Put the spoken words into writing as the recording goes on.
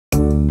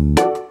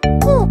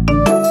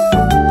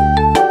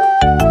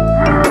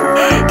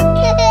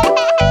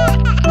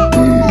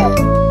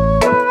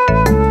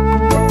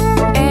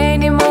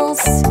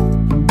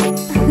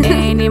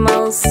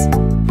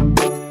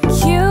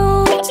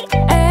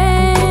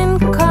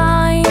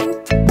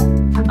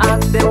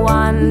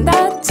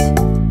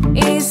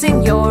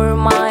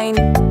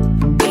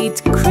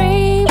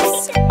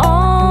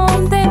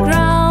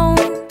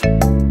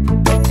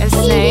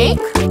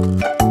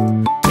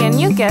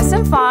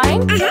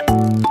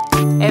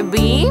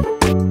bee?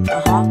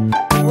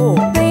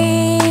 Oh.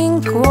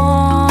 Think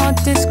what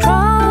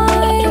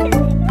describe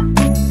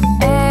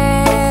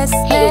a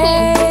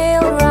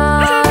snail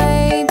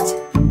ride.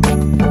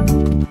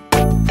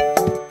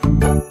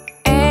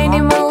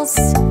 Animals,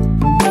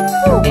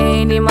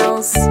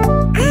 animals,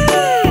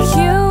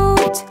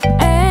 cute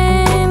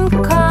and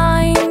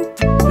kind.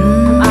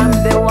 I'm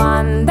the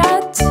one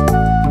that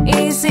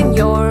is in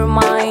your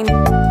mind.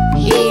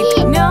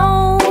 It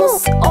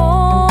knows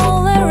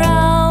all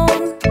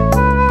around.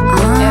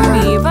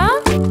 Amoeba?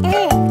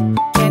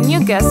 Can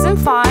you guess and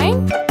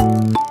find?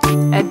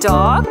 A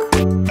dog?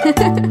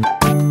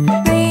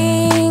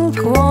 Think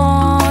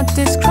what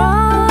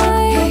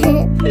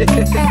describe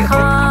a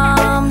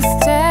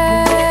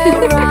hamster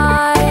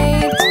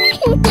ride.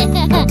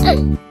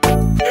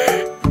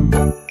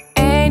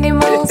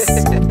 Animals,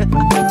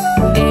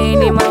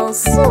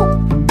 animals,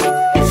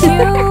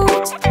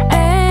 cute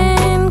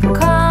and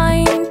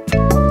kind.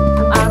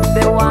 I'm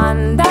the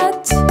one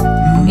that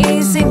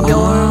is in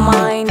your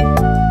mind.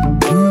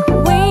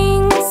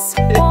 Wings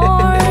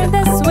for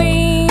the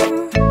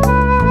swim.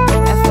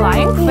 A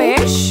flying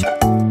fish.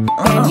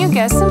 Can you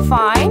guess and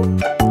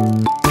find?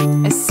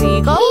 A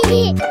seagull?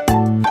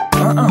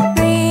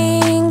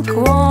 Think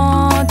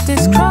what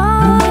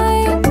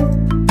describe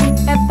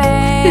a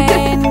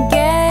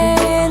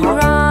penguin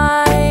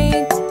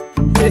ride.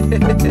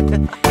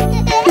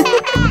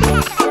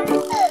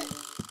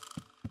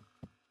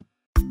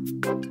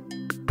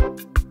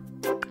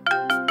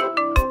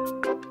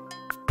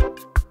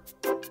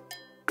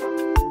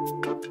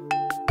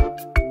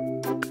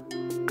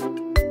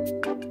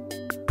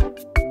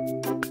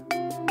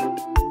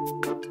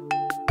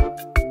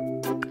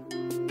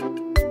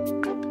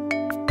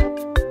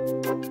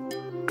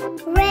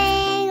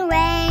 Rain,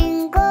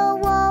 rain,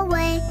 go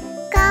away.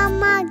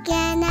 Come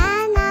again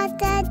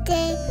another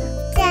day.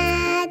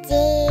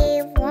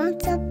 Daddy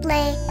wants to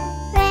play.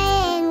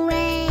 Rain,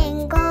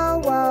 rain,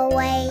 go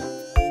away.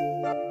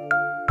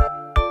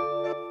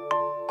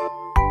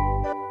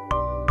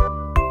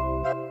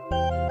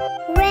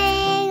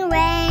 Rain,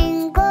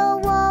 rain, go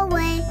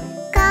away.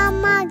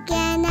 Come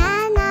again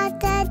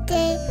another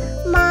day.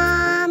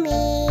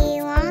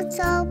 Mommy wants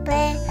to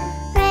play.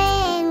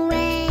 Rain,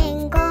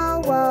 rain,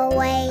 go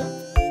away.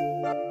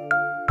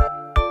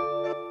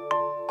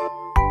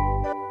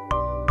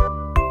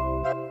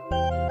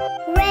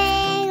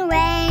 Rain,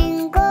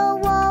 rain, go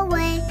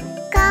away.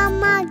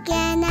 Come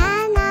again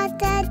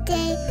another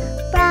day.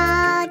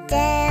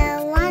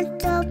 Brother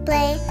wants to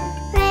play.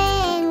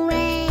 Rain,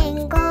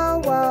 rain,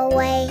 go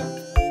away.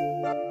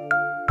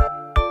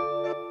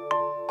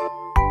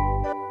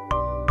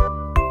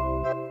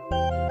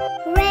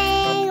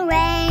 Rain,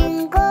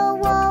 rain,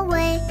 go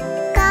away.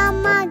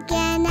 Come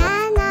again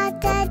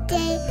another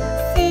day.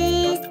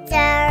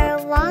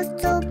 Sister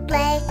wants to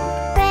play.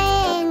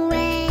 Rain,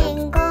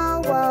 rain,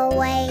 go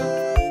away.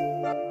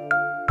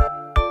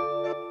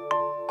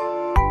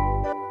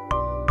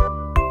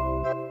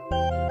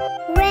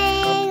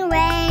 Rain,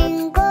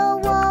 rain, go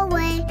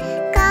away.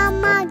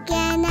 Come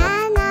again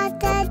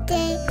another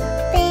day.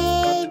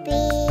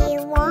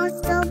 Baby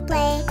wants to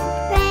play.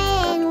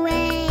 Rain,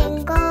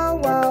 rain,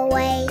 go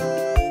away.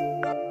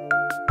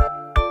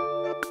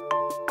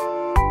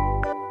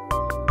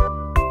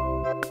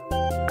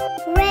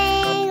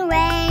 Rain,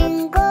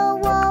 rain, go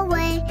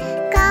away.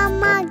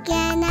 Come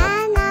again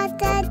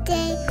another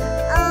day.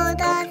 All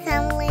the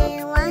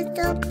family wants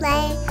to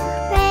play.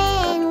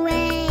 Rain,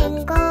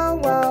 rain, go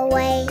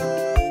away.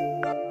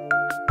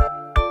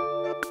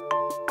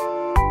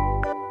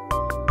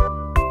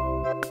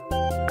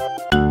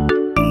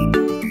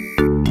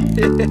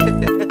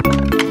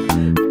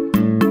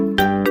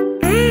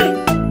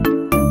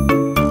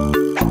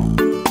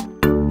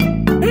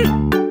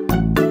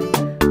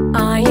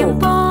 I am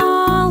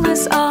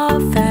police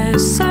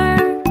officer.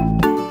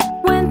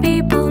 When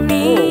people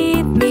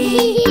need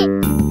me,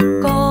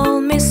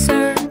 call me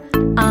sir.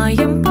 I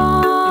am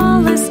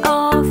police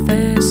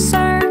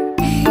officer.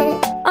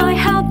 I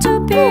help the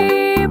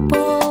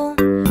people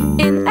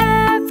in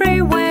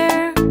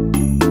everywhere.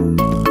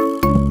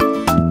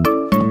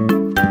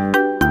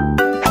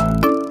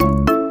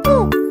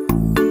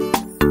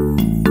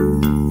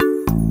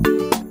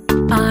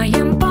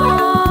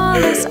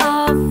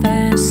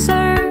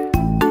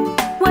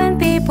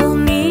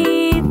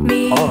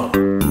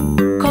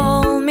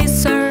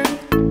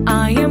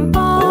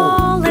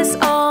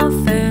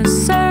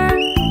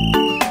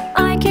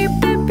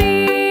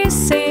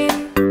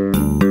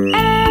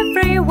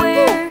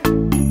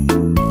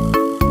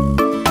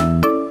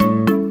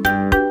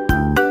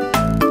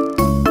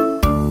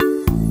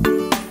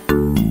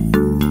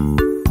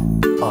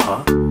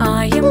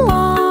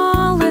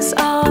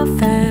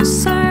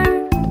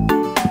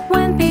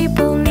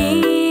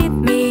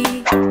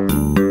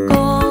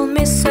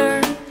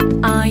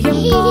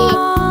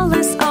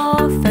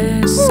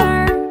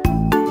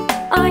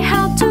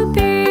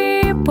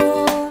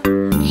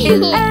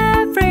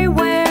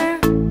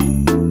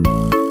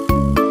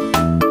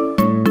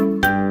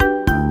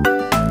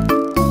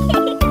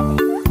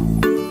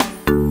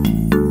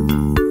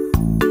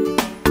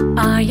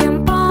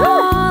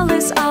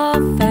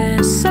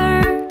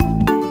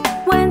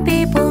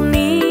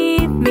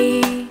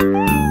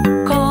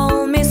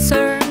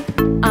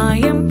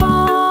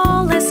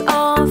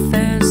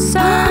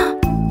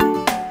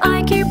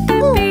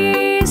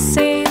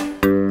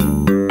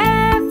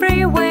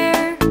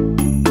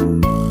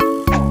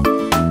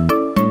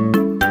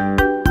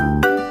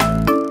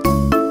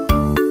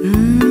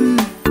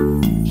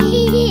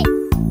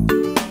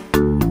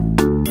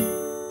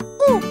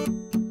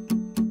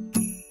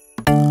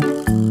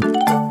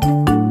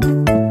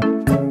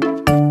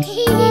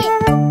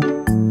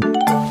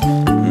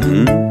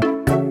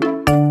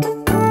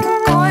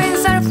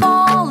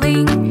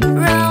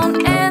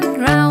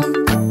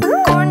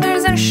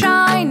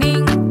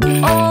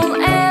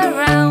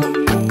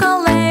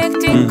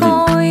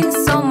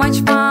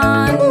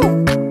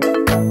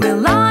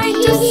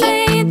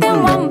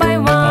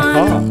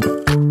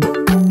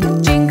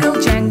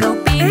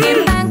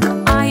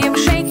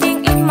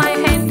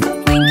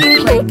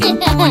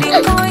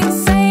 pudding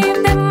coins,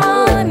 save the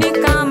money,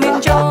 come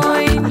and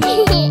join.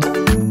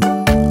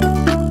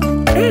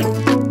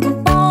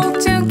 All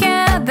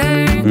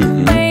together,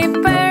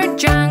 paper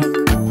junk,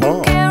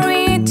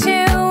 carry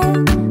to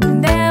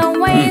the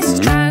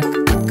waste truck,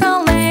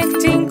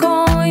 collecting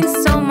coins,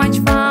 so much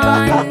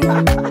fun.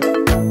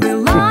 We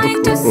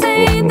like to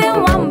say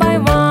them one by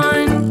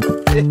one.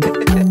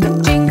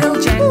 Jingle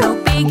jangle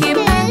piggy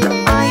bank,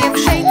 I am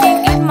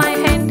shaking in my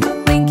hand,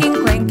 clinking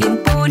clanking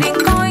pudding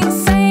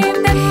coins, save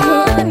the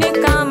money,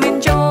 come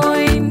and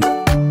join.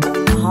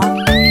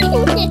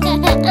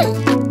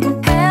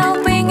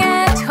 Helping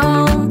at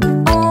home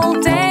all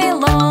day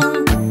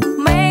long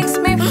makes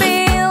me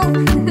feel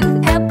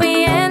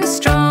happy and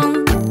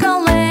strong.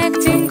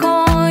 Collecting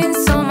coins,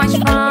 so much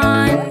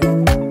fun.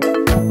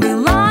 We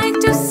like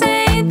to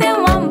say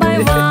them one by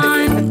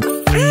one.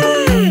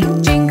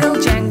 Jingle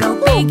jangle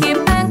piggy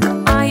bank,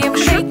 I am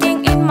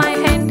shaking in my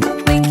hand,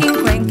 clinking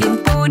clanking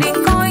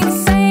pudding coins,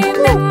 save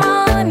the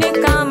money,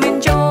 come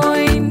and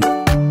join.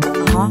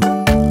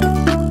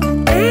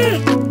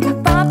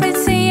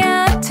 Puppets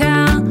theater,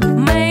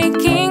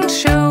 making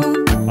show,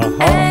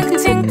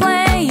 acting,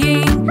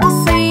 playing,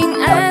 sing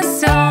a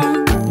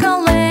song,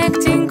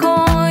 collecting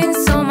coins,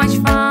 so much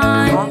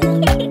fun.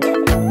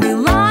 We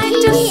like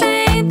to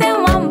say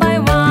them one by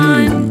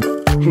one.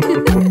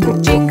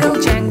 Jingle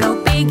jangle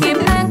piggy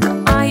bank,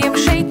 I am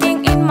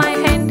shaking in my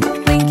hand,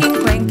 clinking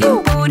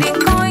clanking pudding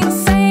coins,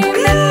 save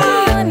the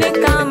money,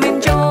 come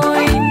and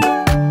join.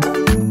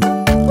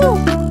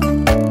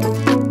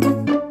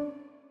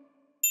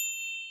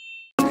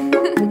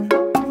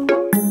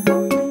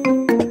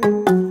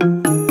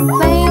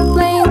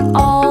 Playing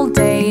all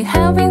day,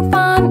 having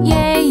fun,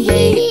 yay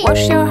yay.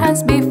 Wash your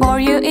hands before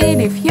you eat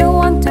if you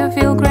want to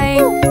feel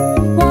great.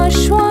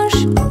 Wash,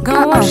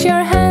 go wash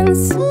your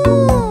hands,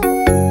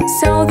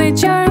 so the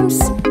germs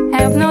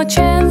have no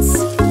chance.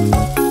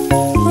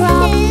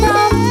 Rub,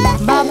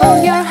 bubble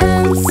your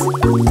hands,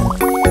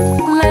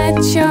 let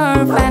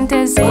your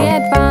fantasy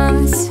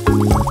advance.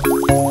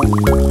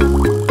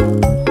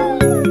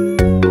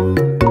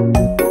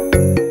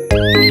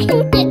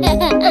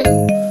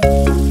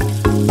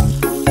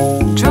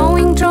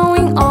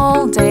 Drawing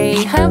all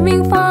day,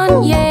 having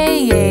fun, yay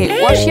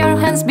yay. Wash your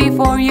hands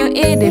before you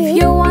eat if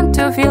you want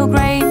to feel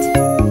great.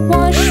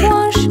 Wash,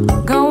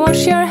 go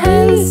wash your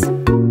hands,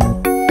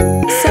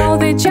 so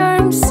the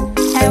germs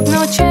have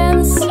no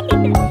chance.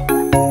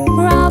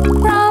 Rub,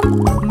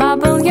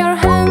 bubble your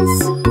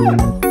hands,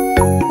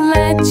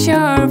 let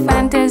your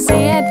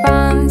fantasy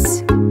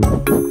advance.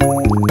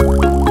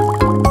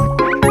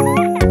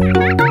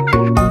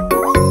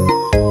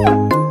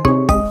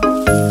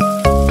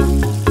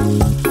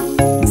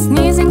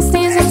 Sneezing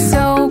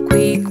so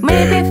quick,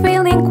 maybe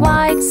feeling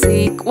quite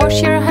sick.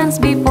 Wash your hands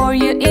before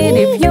you eat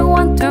if you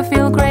want to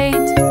feel great.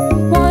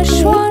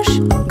 Wash,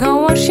 go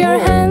wash your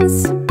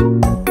hands,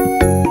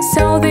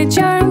 so the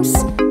germs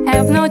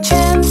have no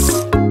chance.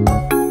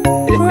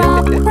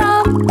 Rub,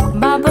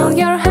 bubble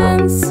your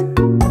hands,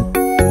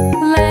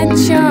 let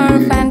your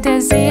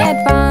fantasy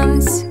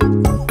advance.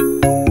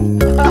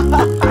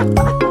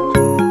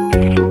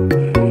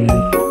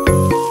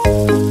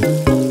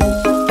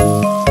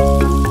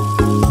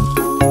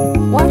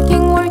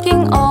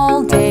 Working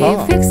all day,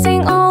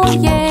 fixing all,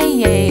 yay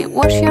yay.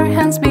 Wash your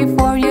hands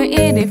before you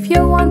eat if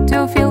you want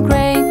to feel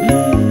great.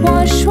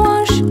 Wash,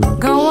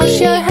 go wash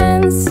your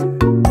hands,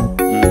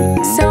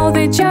 so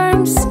the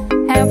germs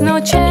have no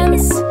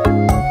chance.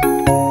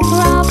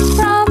 Rub,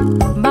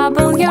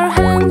 bubble your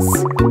hands,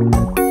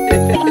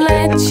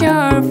 let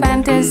your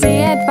fantasy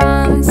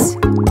advance.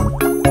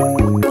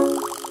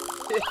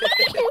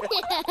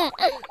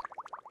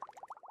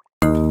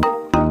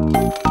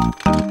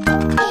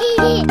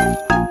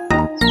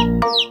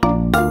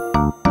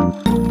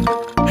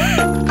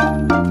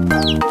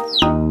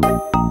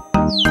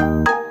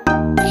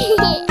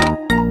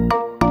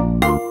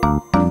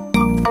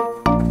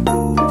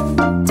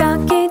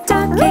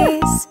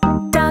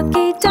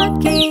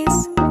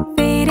 Duckies,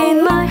 feet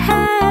in my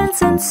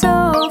hands and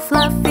so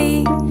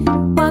fluffy.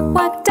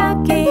 Quack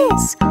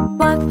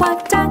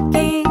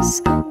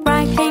duckies,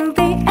 breaking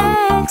the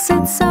eggs,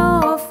 it's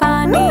so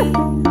funny.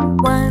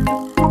 1,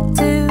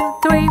 2,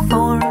 3,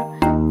 4,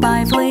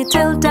 5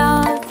 little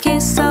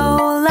duckies, so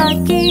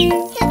lucky.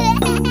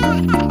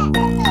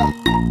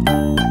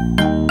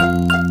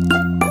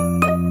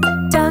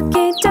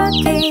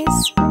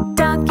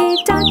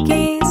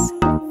 Duckies,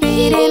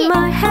 feet in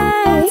my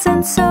hands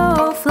and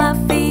so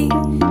fluffy.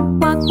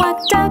 Quack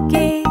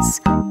duckies,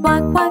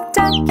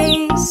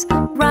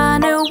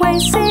 run away,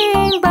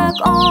 sing back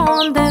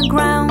on the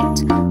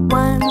ground.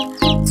 1,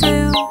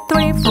 2,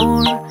 3,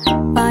 4,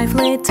 5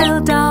 little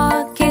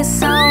duckies,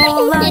 so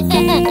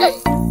lucky.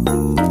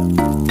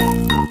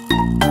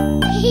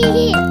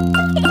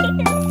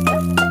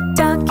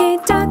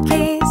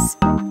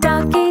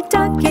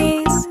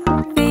 Duckies,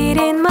 feet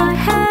in my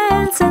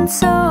hands and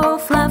so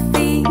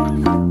fluffy.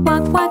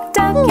 Quack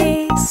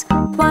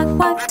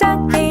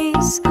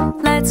duckies,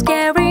 let's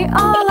carry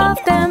all of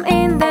them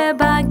in the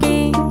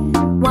buggy.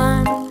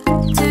 1,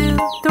 2,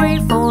 3,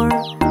 4,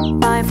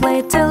 5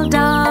 little dog.